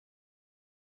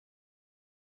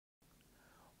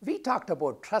We talked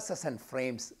about trusses and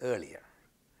frames earlier.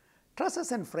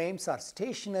 Trusses and frames are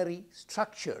stationary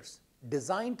structures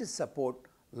designed to support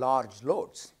large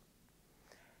loads.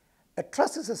 A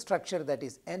truss is a structure that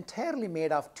is entirely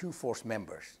made of two force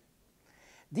members.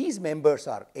 These members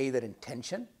are either in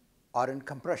tension or in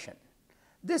compression.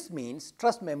 This means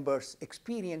truss members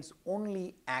experience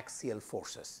only axial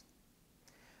forces.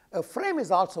 A frame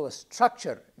is also a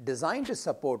structure designed to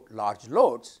support large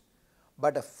loads,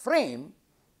 but a frame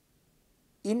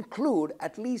includes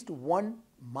at least one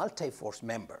multi-force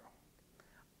member.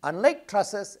 Unlike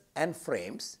trusses and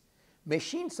frames,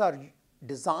 machines are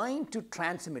designed to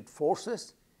transmit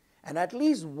forces, and at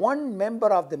least one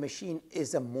member of the machine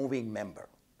is a moving member.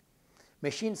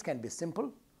 Machines can be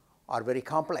simple or very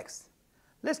complex.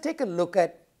 Let's take a look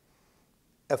at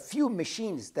a few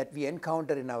machines that we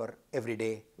encounter in our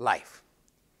everyday life.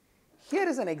 Here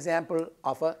is an example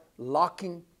of a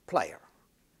locking plier.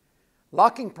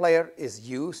 Locking plier is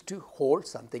used to hold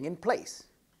something in place.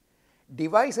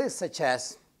 Devices such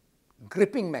as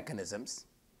gripping mechanisms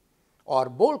or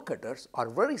bolt cutters are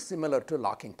very similar to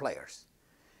locking pliers.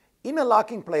 In a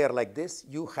locking plier like this,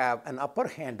 you have an upper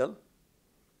handle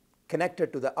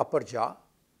connected to the upper jaw.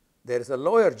 There is a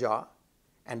lower jaw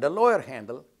and a lower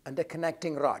handle and a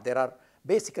connecting rod. There are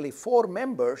basically four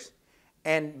members,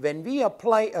 and when we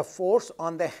apply a force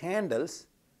on the handles,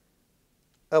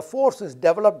 a force is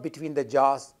developed between the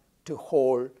jaws to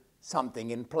hold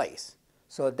something in place.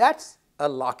 So that's a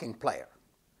locking plier.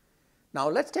 Now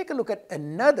let's take a look at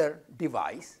another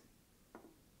device,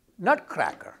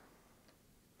 nutcracker.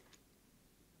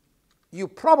 You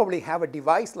probably have a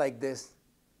device like this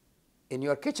in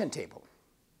your kitchen table.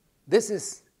 This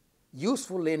is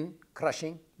useful in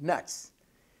crushing nuts.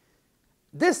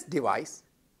 This device,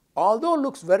 although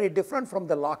looks very different from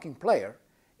the locking plier,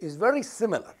 is very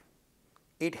similar.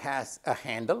 It has a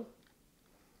handle,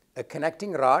 a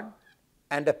connecting rod,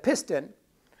 and a piston,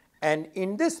 and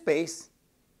in this space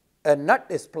a nut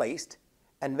is placed,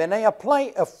 and when I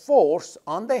apply a force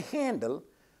on the handle,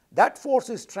 that force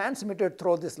is transmitted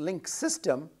through this link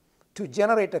system to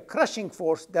generate a crushing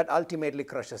force that ultimately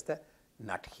crushes the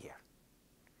nut here.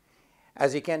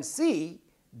 As you can see,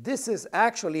 this is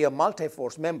actually a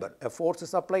multi-force member. A force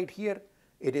is applied here,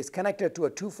 it is connected to a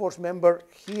two-force member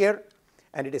here,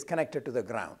 and it is connected to the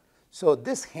ground. So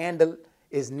this handle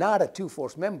is not a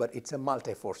two-force member, it's a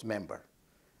multi-force member.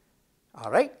 All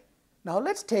right? Now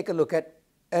let's take a look at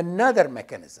another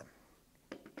mechanism.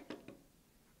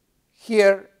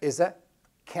 Here is a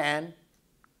can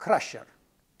crusher.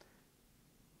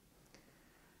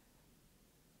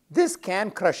 This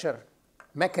can crusher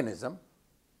mechanism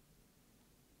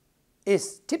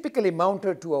is typically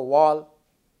mounted to a wall.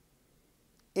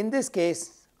 In this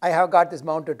case, I have got this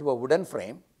mounted to a wooden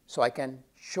frame, so I can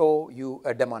show you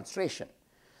a demonstration.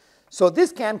 So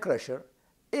this can crusher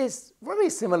is very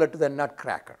similar to the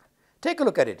nutcracker. Take a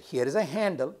look at it. Here is a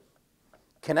handle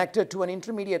connected to an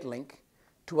intermediate link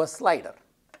to a slider,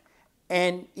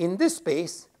 and in this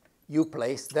space you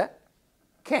place the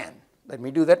can. Let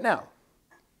me do that now.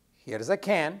 Here is a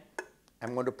can.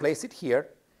 I'm going to place it here,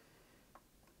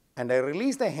 and I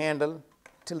release the handle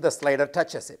till the slider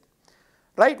touches it.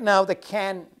 Right now the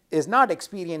can is not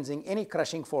experiencing any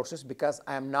crushing forces because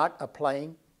I am not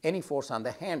applying any force on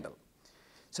the handle.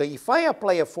 So if I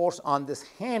apply a force on this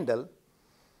handle,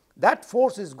 that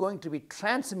force is going to be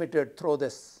transmitted through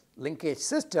this linkage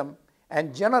system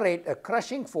and generate a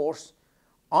crushing force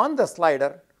on the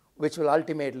slider, which will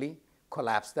ultimately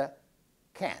collapse the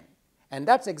can. And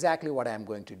that's exactly what I am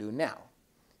going to do now.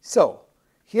 So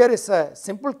here is a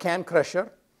simple can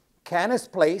crusher. Can is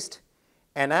placed,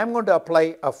 and I am going to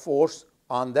apply a force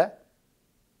on the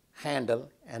handle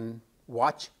and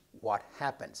watch what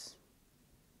happens.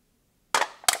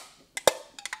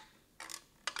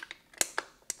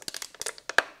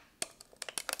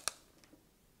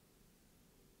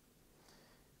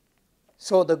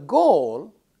 So the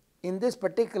goal in this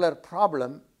particular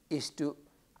problem is to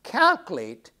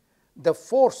calculate the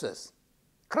forces,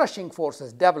 crushing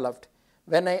forces developed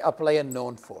when I apply a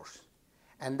known force,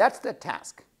 and that's the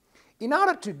task. In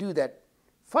order to do that,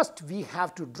 first we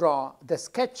have to draw the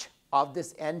sketch of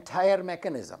this entire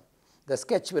mechanism. The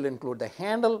sketch will include the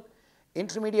handle,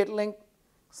 intermediate link,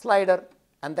 slider,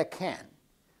 and the can.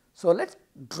 So let's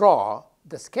draw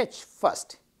the sketch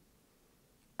first.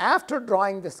 After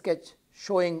drawing the sketch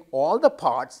showing all the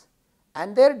parts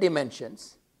and their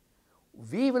dimensions,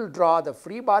 we will draw the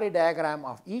free body diagram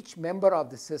of each member of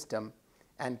the system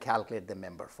and calculate the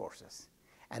member forces.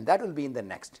 And that will be in the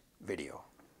next video.